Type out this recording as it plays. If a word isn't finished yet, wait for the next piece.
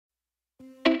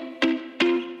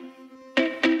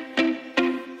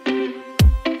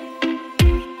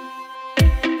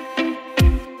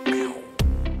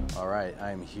right,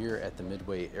 I'm here at the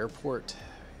Midway Airport.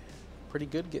 Pretty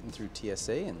good getting through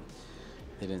TSA, and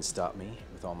they didn't stop me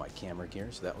with all my camera gear,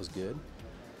 so that was good.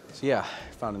 So yeah,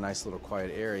 I found a nice little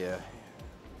quiet area.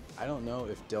 I don't know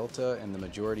if Delta and the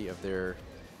majority of their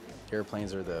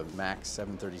airplanes are the MAX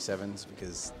 737s,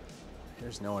 because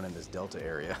there's no one in this Delta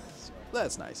area. So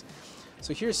that's nice.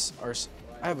 So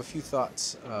I have a few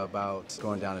thoughts about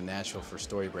going down to Nashville for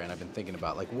Storybrand. I've been thinking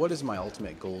about, like, what is my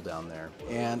ultimate goal down there?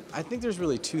 And I think there's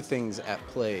really two things at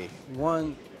play.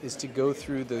 One is to go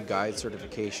through the guide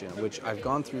certification, which I've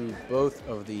gone through both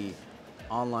of the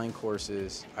online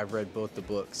courses. I've read both the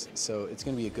books, so it's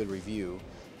going to be a good review.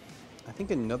 I think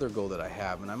another goal that I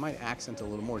have, and I might accent a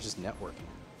little more, is just networking.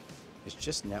 It's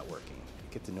just networking.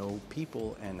 Get to know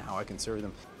people and how I can serve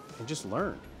them, and just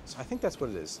learn. So I think that's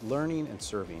what it is, learning and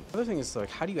serving. The other thing is,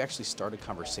 like, how do you actually start a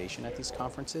conversation at these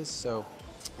conferences? So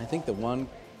I think the one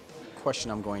question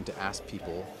I'm going to ask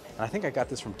people, and I think I got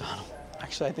this from Donald,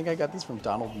 actually I think I got this from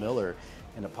Donald Miller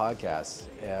in a podcast,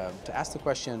 to ask the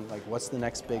question, like, what's the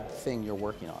next big thing you're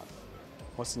working on?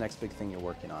 What's the next big thing you're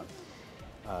working on?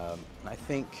 And I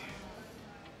think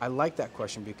I like that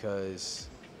question because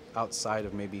outside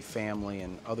of maybe family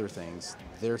and other things,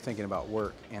 they're thinking about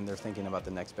work and they're thinking about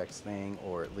the next best thing,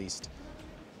 or at least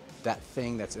that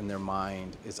thing that's in their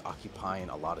mind is occupying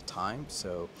a lot of time.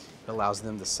 So it allows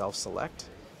them to self-select,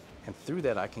 and through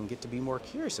that I can get to be more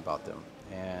curious about them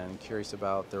and curious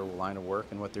about their line of work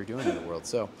and what they're doing in the world.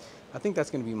 So I think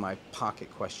that's going to be my pocket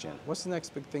question. What's the next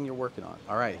big thing you're working on?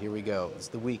 All right, here we go. It's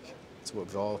the week. It's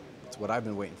what I've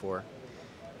been waiting for.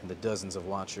 And the dozens of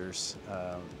watchers,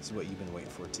 this is what you've been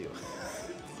waiting for too.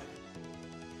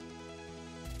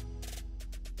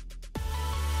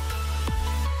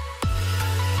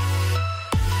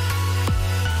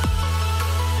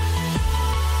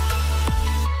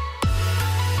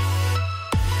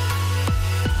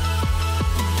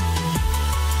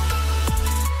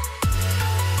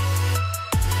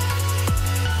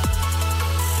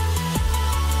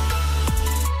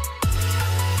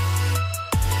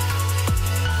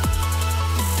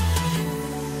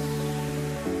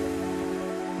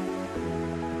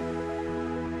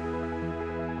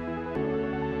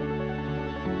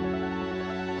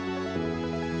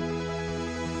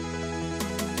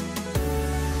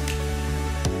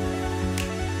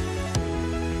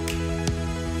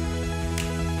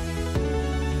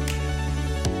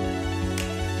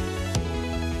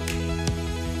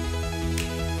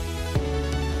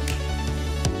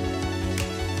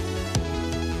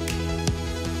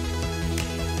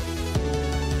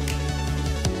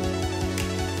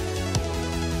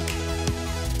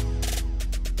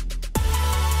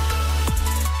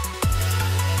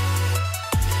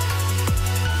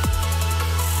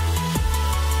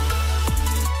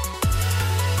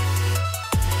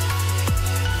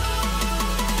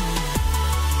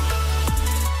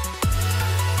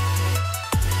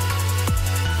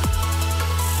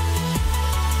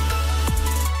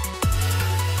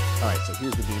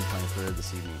 Here's the game plan for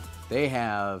this evening. They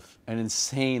have an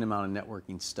insane amount of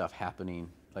networking stuff happening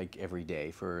like every day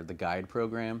for the guide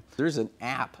program. There's an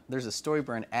app, there's a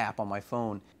Storybrand app on my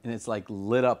phone, and it's like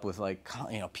lit up with, like,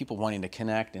 you know, people wanting to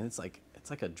connect, and it's like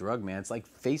a drug, man. It's like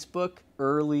Facebook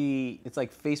it's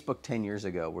like Facebook 10 years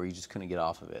ago where you just couldn't get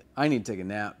off of it. I need to take a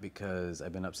nap because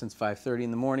I've been up since 5:30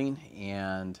 in the morning,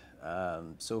 and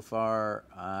so far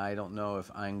I don't know if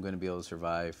I'm going to be able to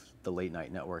survive the late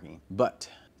night networking, but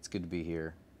it's good to be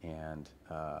here, and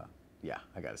yeah,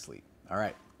 I gotta sleep. All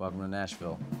right, welcome to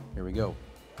Nashville. Here we go.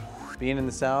 Being in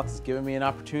the South has given me an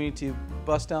opportunity to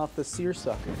bust out the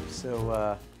seersucker.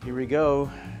 So here we go.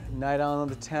 Night out on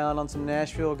the town on some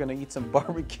Nashville. Gonna eat some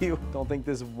barbecue. Don't think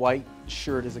this white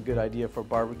shirt is a good idea for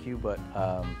barbecue, but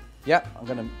yeah, I'm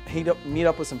gonna meet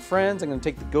up with some friends. I'm gonna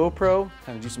take the GoPro,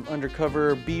 kind of do some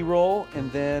undercover B-roll,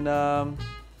 and then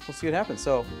we'll see what happens.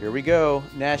 So here we go.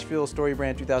 Nashville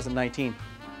Storybrand 2019.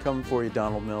 Coming for you,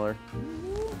 Donald Miller.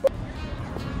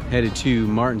 Headed to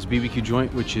Martin's BBQ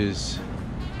joint, which is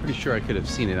pretty sure I could have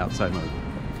seen it outside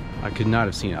I could not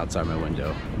have seen it outside my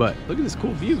window. But look at this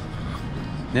cool view.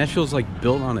 Nashville's like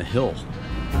built on a hill.